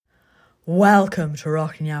Welcome to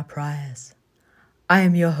Rocking Our Priors. I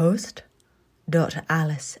am your host, Dr.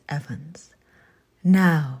 Alice Evans.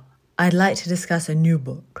 Now, I'd like to discuss a new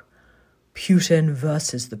book, Putin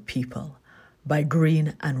versus the People, by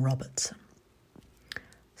Greene and Robertson.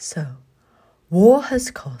 So, war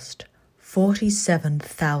has cost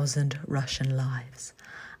 47,000 Russian lives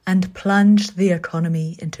and plunged the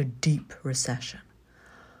economy into deep recession.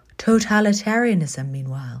 Totalitarianism,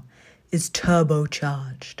 meanwhile, is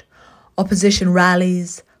turbocharged. Opposition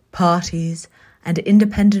rallies, parties, and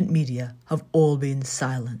independent media have all been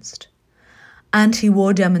silenced.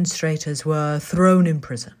 Anti-war demonstrators were thrown in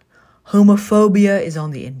prison. Homophobia is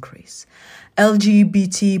on the increase.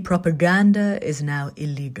 LGBT propaganda is now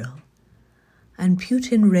illegal. And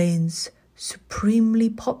Putin reigns supremely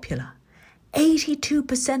popular.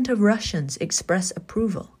 82% of Russians express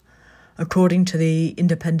approval, according to the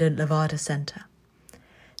Independent Levada Center.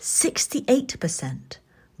 68%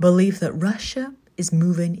 believe that Russia is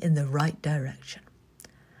moving in the right direction.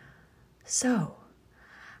 So,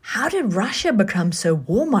 how did Russia become so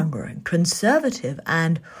warmongering, conservative,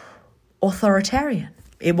 and authoritarian?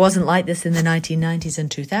 It wasn't like this in the 1990s and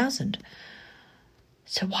 2000.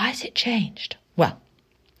 So why has it changed? Well,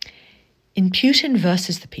 in Putin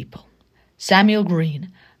versus the People, Samuel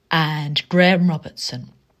Greene and Graham Robertson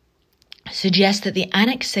suggest that the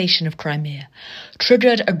annexation of Crimea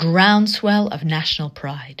triggered a groundswell of national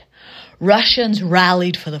pride. Russians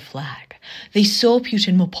rallied for the flag. They saw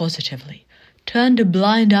Putin more positively, turned a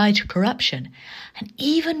blind eye to corruption, and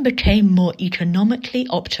even became more economically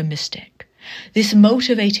optimistic. This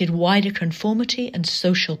motivated wider conformity and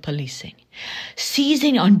social policing.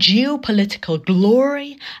 Seizing on geopolitical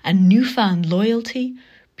glory and newfound loyalty,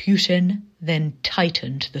 Putin then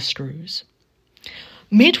tightened the screws.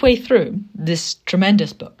 Midway through this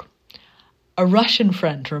tremendous book, a Russian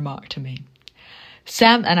friend remarked to me,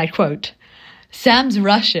 Sam, and I quote, "Sam's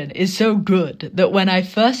Russian is so good that when I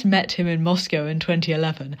first met him in Moscow in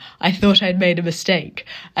 2011, I thought I'd made a mistake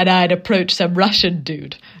and I had approached some Russian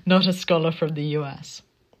dude, not a scholar from the US.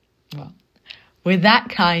 Well, with that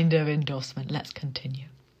kind of endorsement, let's continue.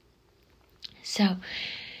 So,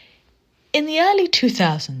 in the early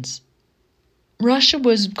 2000s, Russia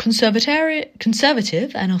was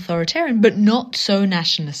conservative and authoritarian, but not so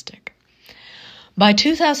nationalistic. By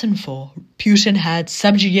 2004, Putin had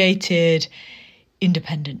subjugated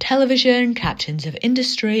independent television, captains of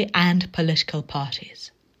industry, and political parties.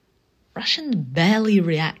 Russians barely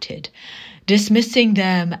reacted, dismissing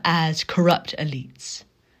them as corrupt elites.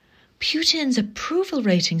 Putin's approval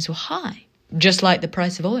ratings were high, just like the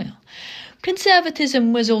price of oil.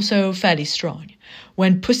 Conservatism was also fairly strong.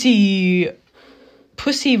 When Pussy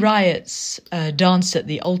Riot's dance at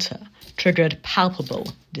the altar triggered palpable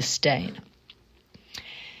disdain.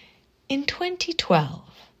 In 2012,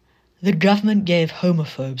 the government gave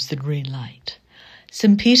homophobes the green light.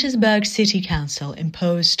 St. Petersburg City Council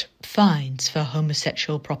imposed fines for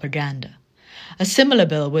homosexual propaganda. A similar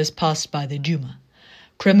bill was passed by the Duma.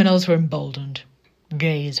 Criminals were emboldened.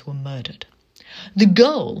 Gays were murdered. The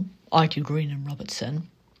goal, argue Greene and Robertson,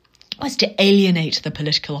 was to alienate the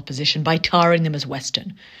political opposition by tarring them as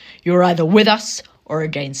Western. You're either with us or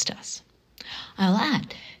against us. I'll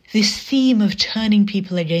add, this theme of turning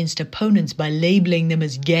people against opponents by labelling them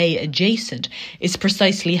as gay adjacent is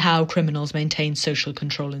precisely how criminals maintain social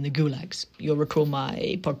control in the gulags. You'll recall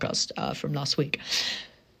my podcast from last week.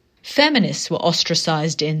 Feminists were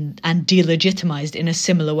ostracised and delegitimized in a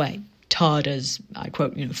similar way, tarred as, I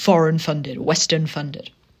quote, foreign-funded, Western-funded.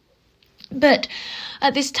 But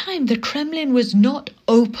at this time, the Kremlin was not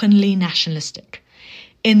openly nationalistic.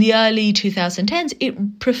 In the early 2010s,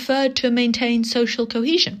 it preferred to maintain social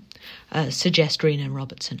cohesion, suggest Greene and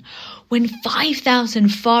Robertson. When 5,000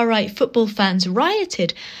 far-right football fans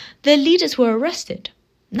rioted, their leaders were arrested.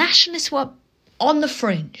 Nationalists were on the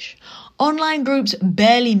fringe. Online groups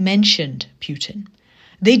barely mentioned Putin.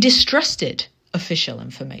 They distrusted official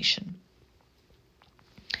information.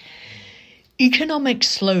 Economic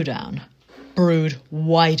slowdown brewed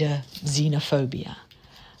wider xenophobia.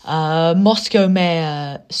 Moscow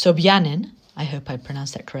Mayor Sobyanin, I hope I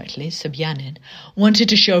pronounced that correctly, Sobyanin, wanted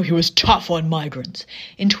to show he was tough on migrants.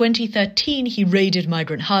 In 2013, he raided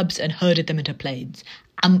migrant hubs and herded them into planes,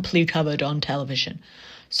 amply covered on television.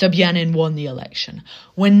 Sobyanin won the election.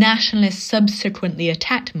 When nationalists subsequently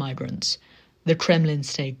attacked migrants, the Kremlin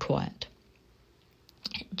stayed quiet.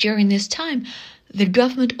 During this time, the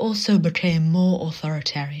government also became more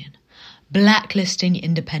authoritarian, blacklisting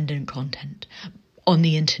independent content on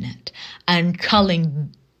the internet and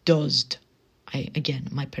culling dozd, again,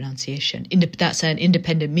 my pronunciation, that's an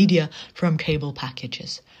independent media from cable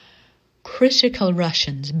packages. critical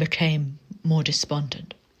Russians became more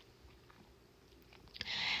despondent.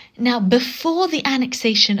 Now, before the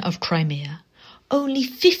annexation of Crimea, only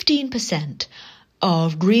 15%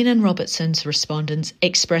 of Greene and Robertson's respondents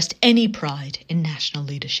expressed any pride in national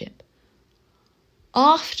leadership.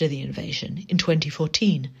 After the invasion in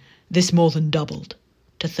 2014, this more than doubled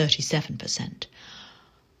to 37%.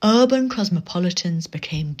 Urban cosmopolitans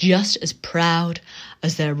became just as proud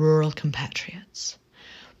as their rural compatriots.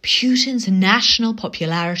 Putin's national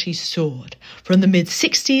popularity soared from the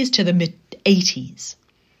mid-60s to the mid-80s.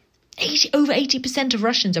 Over 80% of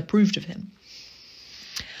Russians approved of him.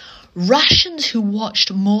 Russians who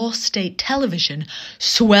watched more state television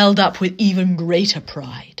swelled up with even greater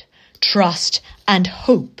pride, trust, and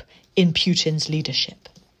hope in Putin's leadership.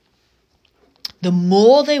 The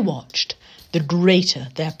more they watched, the greater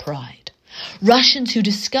their pride. Russians who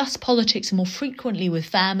discussed politics more frequently with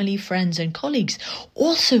family, friends, and colleagues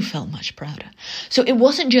also felt much prouder. So it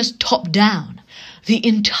wasn't just top-down. The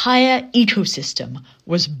entire ecosystem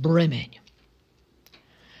was brimming.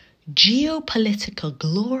 Geopolitical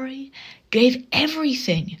glory gave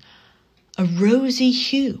everything a rosy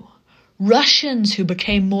hue. Russians who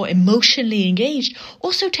became more emotionally engaged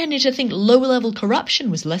also tended to think low-level corruption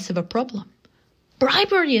was less of a problem.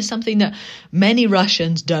 Bribery is something that many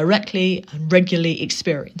Russians directly and regularly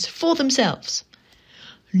experience for themselves.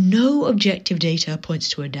 No objective data points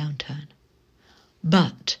to a downturn.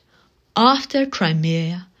 But after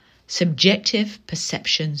Crimea, subjective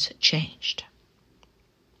perceptions changed.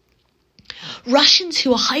 Russians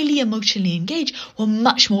who were highly emotionally engaged were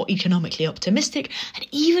much more economically optimistic and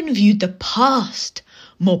even viewed the past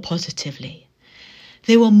more positively.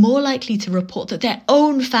 They were more likely to report that their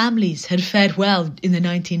own families had fared well in the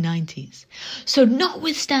 1990s. So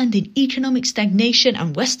notwithstanding economic stagnation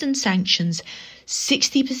and Western sanctions,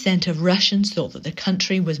 60% of Russians thought that the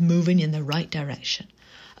country was moving in the right direction.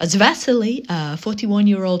 As Vasily, a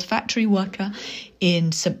 41-year-old factory worker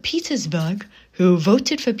in St. Petersburg who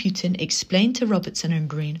voted for Putin, explained to Robertson and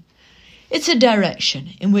Greene, it's a direction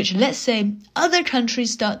in which, let's say, other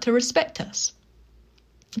countries start to respect us,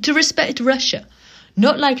 to respect Russia.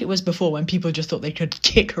 Not like it was before when people just thought they could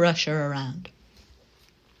kick Russia around.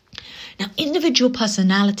 Now, individual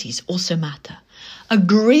personalities also matter.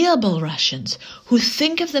 Agreeable Russians who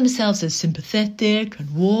think of themselves as sympathetic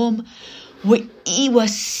and warm were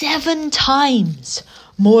 7 times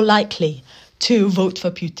more likely to vote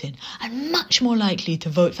for Putin and much more likely to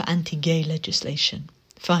vote for anti-gay legislation.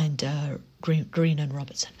 Find Greene and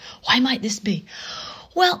Robertson. Why might this be?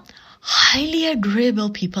 Well, highly agreeable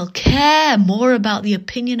people care more about the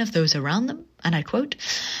opinion of those around them, and I quote,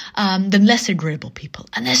 than less agreeable people.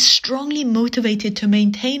 And they're strongly motivated to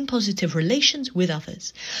maintain positive relations with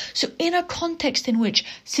others. So in a context in which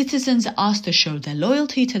citizens are asked to show their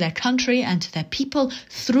loyalty to their country and to their people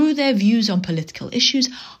through their views on political issues,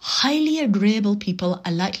 highly agreeable people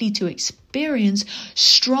are likely to experience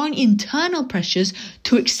strong internal pressures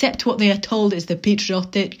to accept what they are told is the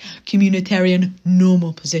patriotic, communitarian,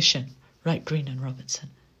 normal position. Right, Greene and Robertson.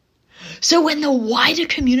 So when the wider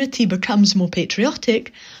community becomes more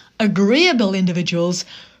patriotic, agreeable individuals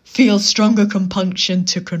feel stronger compunction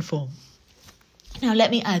to conform. Now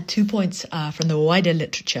let me add 2 points from the wider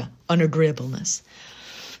literature on agreeableness.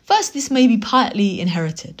 First, this may be partly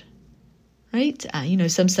inherited, right?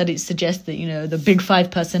 Some studies suggest that, the big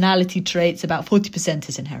 5 personality traits, about 40%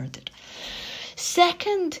 is inherited.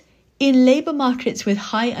 Second, in labour markets with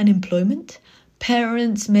high unemployment,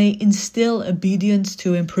 parents may instill obedience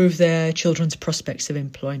to improve their children's prospects of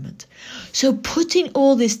employment. So putting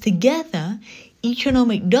all this together,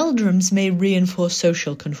 economic doldrums may reinforce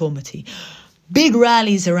social conformity. Big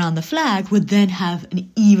rallies around the flag would then have an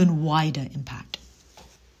even wider impact.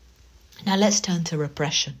 Now let's turn to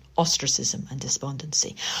repression, ostracism, and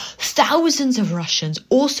despondency. Thousands of Russians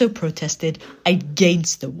also protested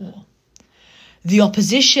against the war. The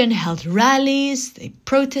opposition held rallies, they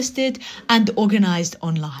protested, and organized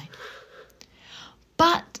online.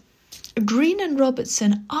 But Greene and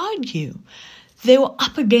Robertson argue they were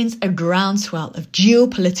up against a groundswell of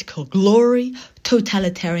geopolitical glory,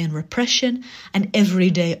 totalitarian repression, and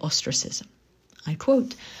everyday ostracism. I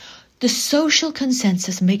quote, "The social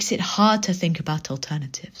consensus makes it hard to think about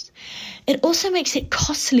alternatives. It also makes it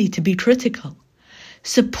costly to be critical.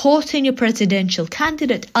 Supporting a presidential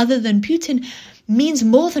candidate other than Putin means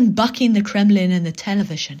more than bucking the Kremlin and the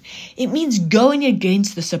television. It means going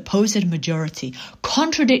against the supposed majority,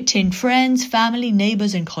 contradicting friends, family,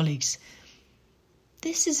 neighbors, and colleagues.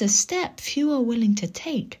 This is a step few are willing to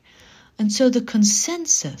take, and so the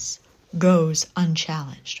consensus goes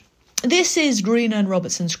unchallenged." This is Greene and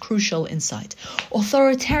Robertson's crucial insight.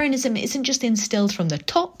 Authoritarianism isn't just instilled from the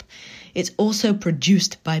top, it's also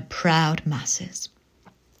produced by proud masses.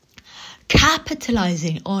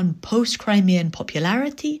 Capitalizing on post-Crimean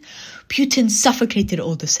popularity, Putin suffocated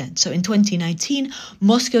all dissent. So in 2019,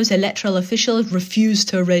 Moscow's electoral officials refused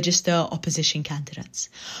to register opposition candidates.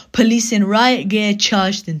 Police in riot gear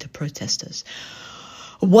charged into protesters.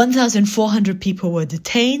 1,400 people were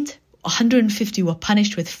detained, 150 were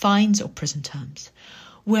punished with fines or prison terms.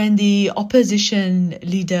 When the opposition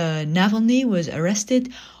leader Navalny was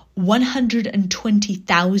arrested,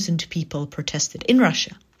 120,000 people protested in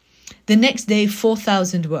Russia. The next day,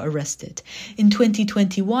 4,000 were arrested. In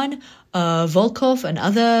 2021, Volkov and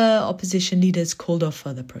other opposition leaders called off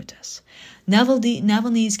further protests.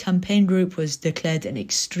 Navalny's campaign group was declared an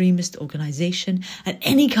extremist organization, and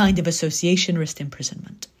any kind of association risked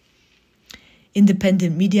imprisonment.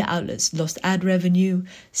 Independent media outlets lost ad revenue,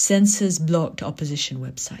 censors blocked opposition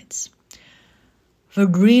websites. For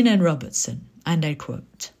Greene and Robertson, and I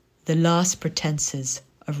quote, "The last pretenses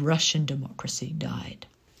of Russian democracy died."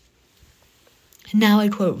 Now I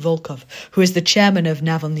quote Volkov, who is the chairman of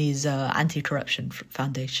Navalny's anti-corruption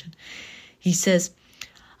foundation. He says,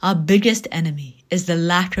 "Our biggest enemy is the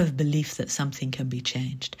lack of belief that something can be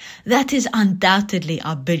changed. That is undoubtedly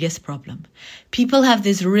our biggest problem. People have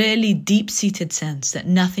this really deep-seated sense that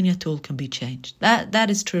nothing at all can be changed. That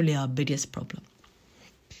is truly our biggest problem."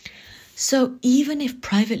 So even if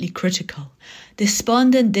privately critical,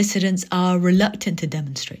 despondent dissidents are reluctant to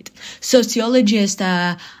demonstrate. Sociologist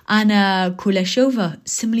Anna Kuleshova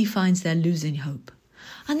similarly finds they're losing hope.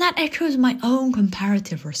 And that echoes my own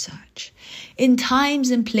comparative research. In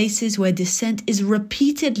times and places where dissent is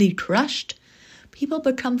repeatedly crushed, people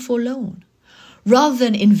become forlorn. Rather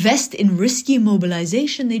than invest in risky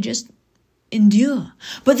mobilization, they just endure.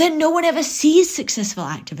 But then no one ever sees successful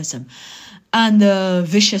activism, and the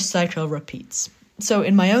vicious cycle repeats. So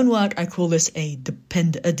in my own work, I call this a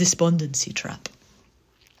despondency trap.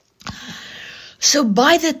 So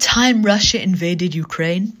by the time Russia invaded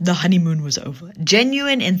Ukraine, the honeymoon was over.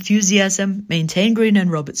 Genuine enthusiasm, maintained Greene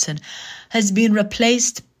and Robertson, has been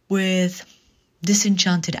replaced with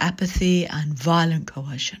disenchanted apathy and violent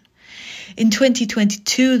coercion. In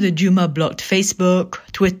 2022, the Duma blocked Facebook,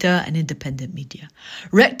 Twitter, and independent media.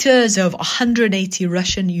 Rectors of 180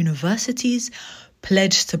 Russian universities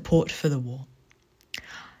pledged support for the war.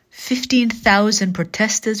 15,000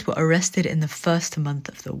 protesters were arrested in the first month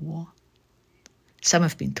of the war. Some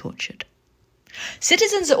have been tortured.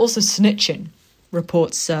 Citizens are also snitching,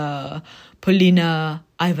 reports Polina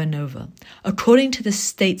Ivanova. According to the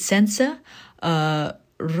state censor,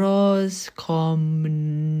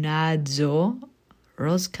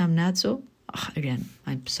 Roskomnadzor, again,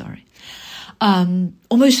 I'm sorry.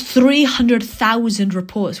 Almost 300,000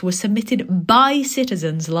 reports were submitted by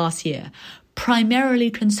citizens last year,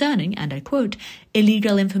 primarily concerning, and I quote,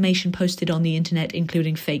 illegal information posted on the internet,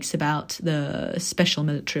 including fakes about the special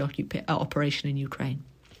military operation in Ukraine.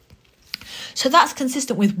 So that's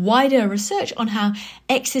consistent with wider research on how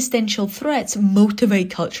existential threats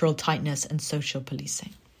motivate cultural tightness and social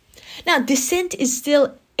policing. Now, dissent is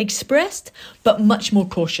still expressed, but much more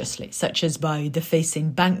cautiously, such as by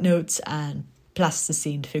defacing banknotes and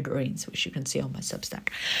plasticine figurines, which you can see on my Substack.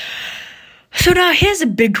 So now here's a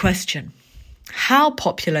big question. How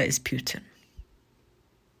popular is Putin?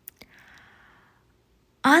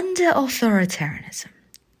 Under authoritarianism,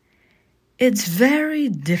 it's very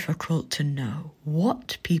difficult to know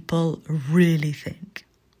what people really think.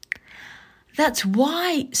 That's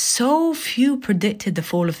why so few predicted the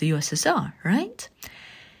fall of the USSR, right?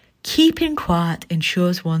 Keeping quiet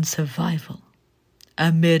ensures one's survival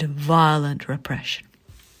amid violent repression.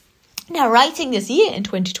 Now, writing this year in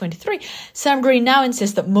 2023, Sam Greene now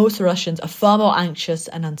insists that most Russians are far more anxious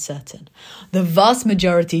and uncertain. The vast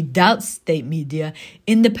majority doubts state media.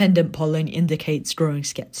 Independent polling indicates growing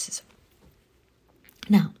skepticism.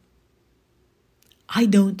 Now, I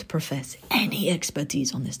don't profess any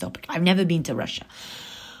expertise on this topic. I've never been to Russia.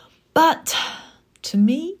 But to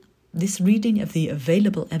me, this reading of the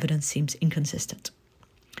available evidence seems inconsistent.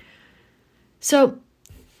 So,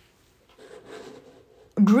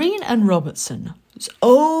 Greene and Robertson's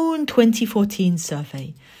own 2014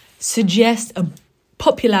 survey suggests a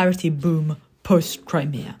popularity boom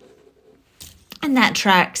post-Crimea. And that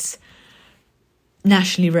tracks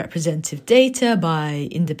nationally representative data by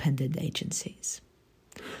independent agencies.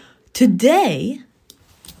 Today,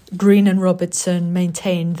 Greene and Robertson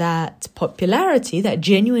maintain that popularity, that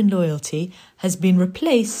genuine loyalty, has been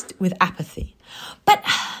replaced with apathy. But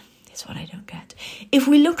here's what I don't get. If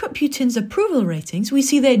we look at Putin's approval ratings, we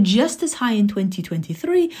see they're just as high in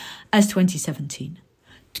 2023 as 2017.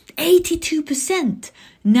 82%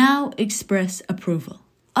 now express approval.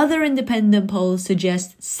 Other independent polls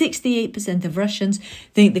suggest 68% of Russians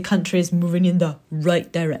think the country is moving in the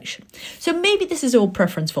right direction. So maybe this is all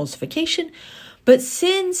preference falsification, but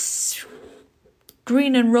since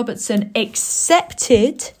Greene and Robertson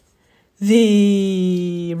accepted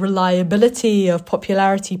the reliability of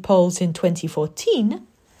popularity polls in 2014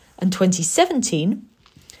 and 2017,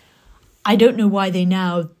 I don't know why they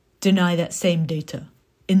now deny that same data,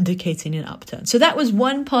 indicating an upturn. So that was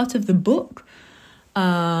one part of the book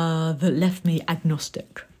that left me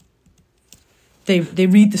agnostic. They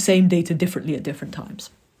read the same data differently at different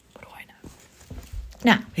times. What do I know?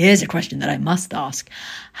 Now, here's a question that I must ask.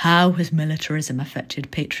 How has militarism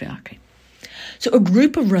affected patriarchy? So a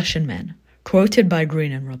group of Russian men, quoted by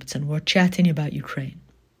Greene and Robertson, were chatting about Ukraine,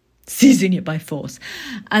 seizing it by force.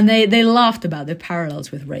 And they laughed about the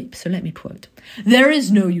parallels with rape. So let me quote. "There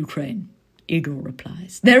is no Ukraine," Igor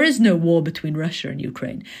replies. "There is no war between Russia and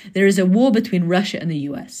Ukraine. There is a war between Russia and the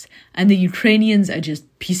US. And the Ukrainians are just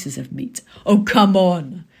pieces of meat." "Oh, come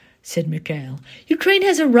on," said Mikhail. "Ukraine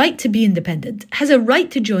has a right to be independent, has a right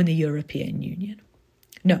to join the European Union."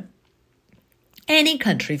 No. Any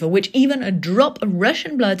country for which even a drop of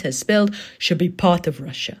Russian blood has spilled should be part of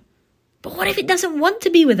Russia. But what if it doesn't want to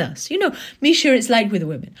be with us? Misha, it's like with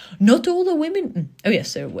women. Not all the women... I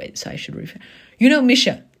should rephrase.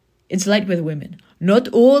 Misha, it's like with women. Not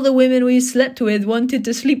all the women we slept with wanted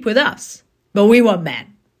to sleep with us. But we were men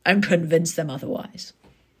and convinced them otherwise.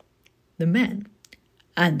 The men,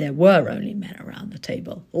 and there were only men around the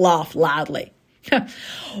table, laughed loudly.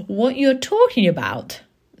 "What you're talking about,"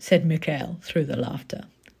 said Mikhail through the laughter,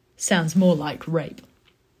 "sounds more like rape."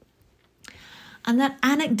 And that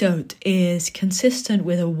anecdote is consistent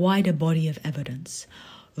with a wider body of evidence.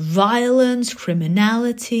 Violence,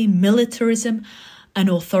 criminality, militarism, and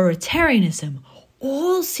authoritarianism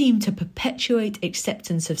all seem to perpetuate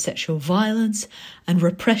acceptance of sexual violence and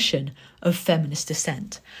repression of feminist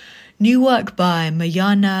dissent. New work by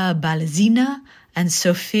Mayana Balazina and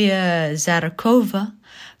Sofia Zarakova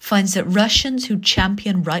finds that Russians who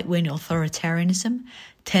champion right-wing authoritarianism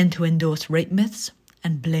tend to endorse rape myths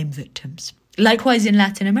and blame victims. Likewise in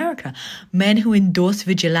Latin America, men who endorse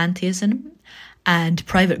vigilantism and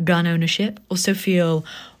private gun ownership also feel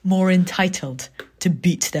more entitled to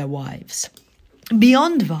beat their wives.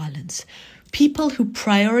 Beyond violence, people who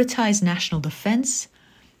prioritize national defense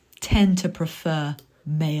tend to prefer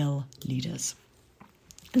male leaders.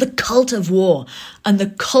 The cult of war and the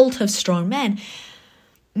cult of strong men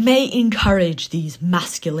may encourage these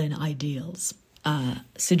masculine ideals,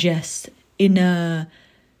 suggests inner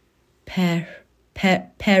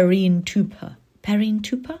Perine-Tupa.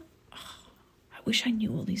 Perine-Tupa? I wish I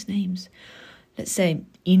knew all these names. Let's say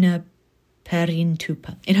Ina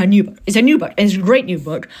Perine-Tupa. In her new book. It's a new book. It's a great new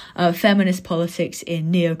book. Feminist Politics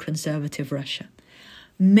in Neoconservative Russia.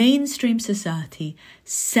 Mainstream society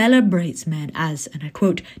celebrates men as, and I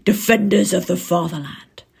quote, defenders of the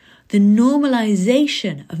fatherland. The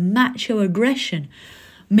normalization of macho aggression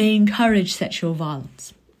may encourage sexual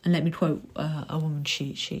violence. And let me quote a woman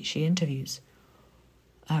she interviews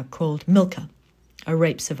called Milka, a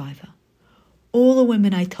rape survivor. "All the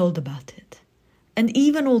women I told about it, and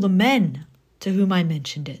even all the men to whom I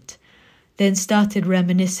mentioned it, then started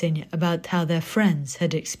reminiscing about how their friends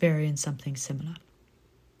had experienced something similar."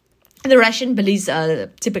 The Russian police are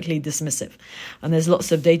typically dismissive, and there's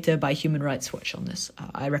lots of data by Human Rights Watch on this.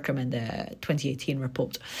 I recommend their 2018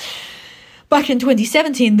 report. Back in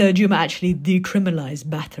 2017, the Duma actually decriminalized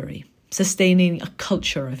battery, sustaining a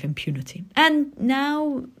culture of impunity. And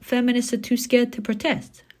now feminists are too scared to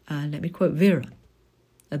protest. Let me quote Vera.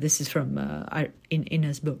 This is from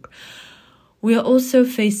Ina's book. "We are also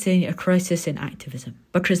facing a crisis in activism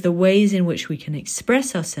because the ways in which we can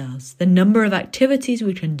express ourselves, the number of activities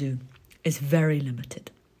we can do, is very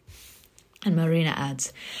limited." And Marina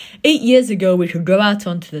adds, 8 years ago, we could go out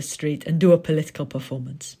onto the street and do a political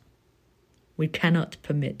performance. We cannot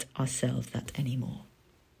permit ourselves that anymore,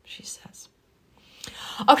 she says.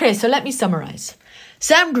 Okay, so let me summarize.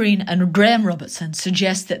 Sam Greene and Graham Robertson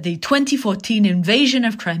suggest that the 2014 invasion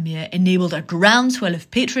of Crimea enabled a groundswell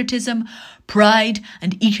of patriotism, pride,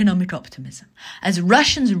 and economic optimism. As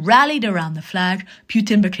Russians rallied around the flag,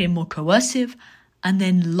 Putin became more coercive and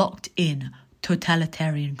then locked in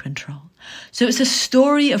totalitarian control. So it's a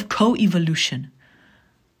story of co-evolution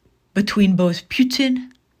between both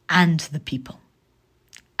Putin and the people.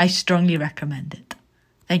 I strongly recommend it.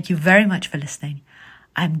 Thank you very much for listening.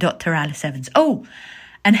 I'm Dr. Alice Evans. Oh,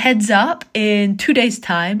 And heads up, in 2 days'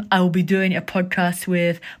 time, I will be doing a podcast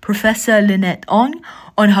with Professor Lynette Ong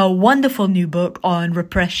on her wonderful new book on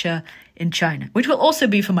repression in China, which will also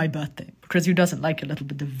be for my birthday, because who doesn't like a little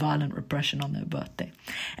bit of violent repression on their birthday?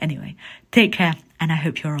 Anyway, take care, and I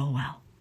hope you're all well.